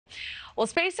Well,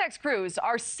 SpaceX crews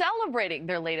are celebrating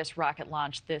their latest rocket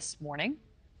launch this morning.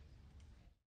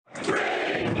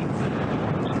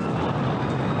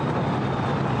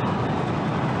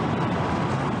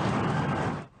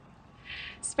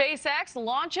 SpaceX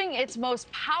launching its most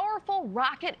powerful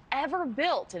rocket ever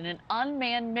built in an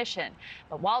unmanned mission.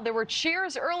 But while there were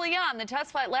cheers early on, the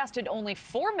test flight lasted only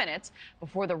 4 minutes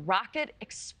before the rocket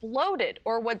exploded,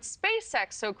 or what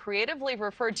SpaceX so creatively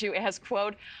referred to as,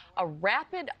 quote, a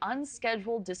rapid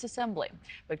unscheduled disassembly.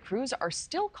 But crews are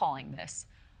still calling this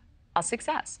a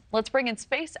success. Let's bring in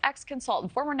SpaceX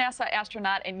consultant, former NASA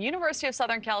astronaut, and University of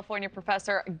Southern California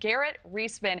professor Garrett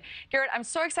Reisman. Garrett, I'm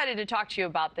so excited to talk to you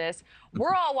about this.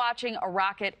 We're all watching a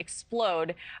rocket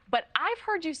explode, but I've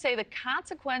heard you say the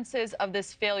consequences of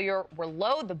this failure were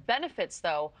low. The benefits,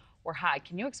 though, were high.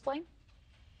 Can you explain?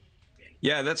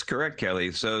 Yeah, that's correct,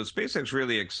 Kelly. So SpaceX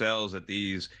really excels at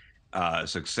these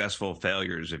successful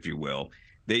failures, if you will.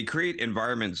 They create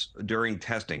environments during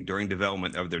testing, during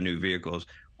development of their new vehicles,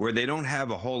 where they don't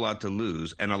have a whole lot to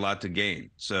lose and a lot to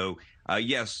gain. So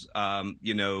yes,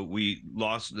 we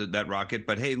lost that rocket,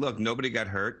 but hey, look, nobody got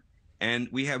hurt. And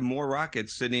we have more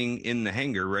rockets sitting in the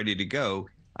hangar ready to go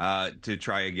to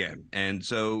try again. And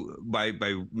so by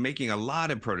making a lot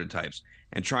of prototypes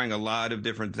and trying a lot of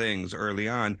different things early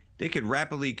on, they could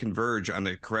rapidly converge on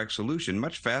the correct solution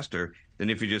much faster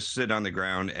than if you just sit on the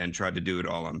ground and try to do it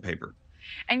all on paper.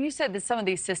 And you said that some of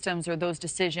these systems or those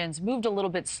decisions moved a little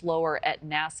bit slower at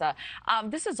NASA.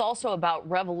 This is also about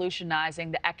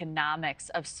revolutionizing the economics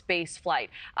of space flight.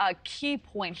 A key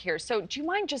point here. So do you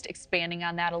mind just expanding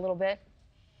on that a little bit?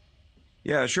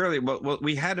 Yeah, surely. Well,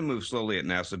 we had to move slowly at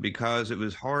NASA because it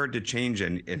was hard to change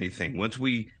anything. Once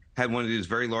we had one of these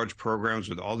very large programs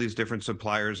with all these different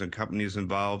suppliers and companies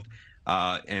involved,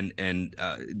 and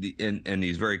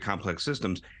these very complex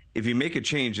systems, if you make a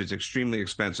change, it's extremely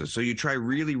expensive. So you try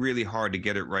really, really hard to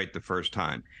get it right the first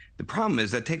time. The problem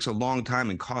is that takes a long time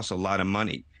and costs a lot of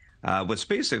money. What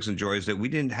SpaceX enjoys that we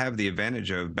didn't have the advantage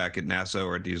of back at NASA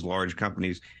or at these large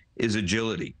companies is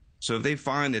agility. So if they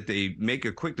find that they make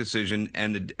a quick decision,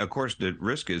 and of course the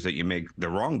risk is that you make the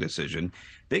wrong decision,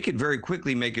 they could very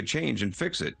quickly make a change and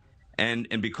fix it. And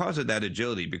because of that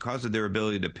agility, because of their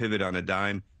ability to pivot on a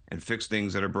dime and fix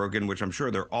things that are broken, which I'm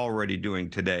sure they're already doing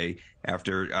today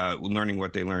after learning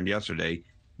what they learned yesterday,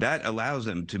 that allows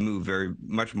them to move very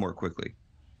much more quickly.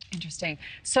 Interesting.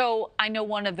 So I know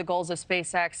one of the goals of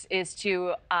SpaceX is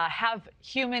to have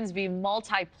humans be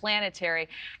multiplanetary.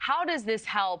 How does this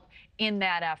help in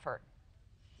that effort?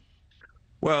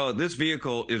 Well, this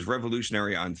vehicle is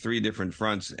revolutionary on 3 different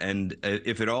fronts, and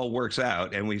if it all works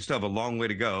out, and we still have a long way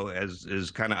to go, as is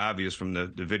kind of obvious from the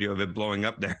video of it blowing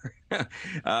up there,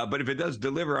 but if it does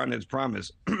deliver on its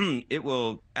promise, it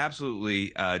will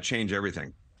absolutely change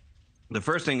everything. The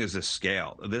first thing is the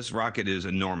scale. This rocket is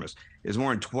enormous. It's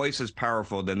more than twice as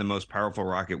powerful than the most powerful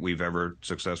rocket we've ever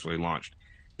successfully launched.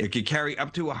 It could carry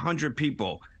up to 100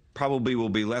 people. Probably will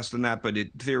be less than that, but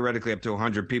theoretically up to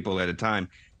 100 people at a time.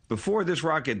 Before this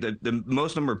rocket, the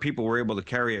most number of people were able to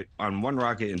carry it on one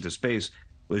rocket into space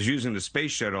was using the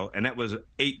space shuttle, and that was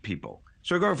 8 people.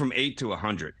 So we're going from 8 to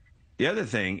 100. The other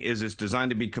thing is it's designed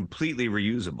to be completely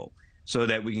reusable so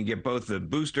that we can get both the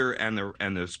booster and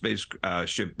the space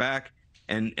ship back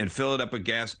and fill it up with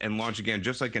gas and launch again,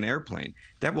 just like an airplane.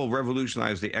 That will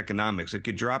revolutionize the economics. It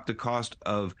could drop the cost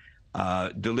of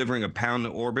delivering a pound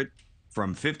to orbit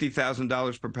from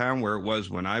 $50,000 per pound, where it was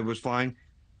when I was flying,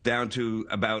 down to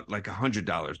about like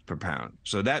 $100 per pound.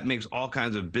 So that makes all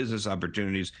kinds of business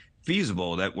opportunities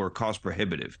feasible that were cost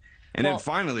prohibitive. And then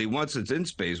finally, once it's in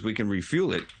space, we can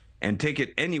refuel it and take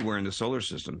it anywhere in the solar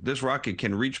system. This rocket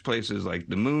can reach places like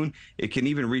the moon. It can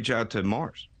even reach out to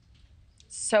Mars.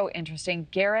 So interesting.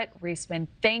 Garrett Reisman,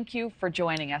 thank you for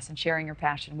joining us and sharing your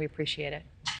passion. We appreciate it.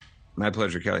 My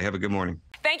pleasure, Kelly. Have a good morning.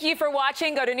 Thank you for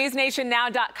watching. Go to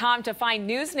newsnationnow.com to find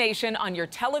NewsNation on your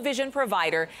television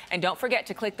provider. And don't forget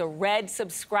to click the red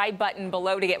subscribe button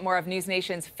below to get more of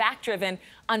NewsNation's fact-driven,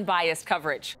 unbiased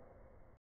coverage.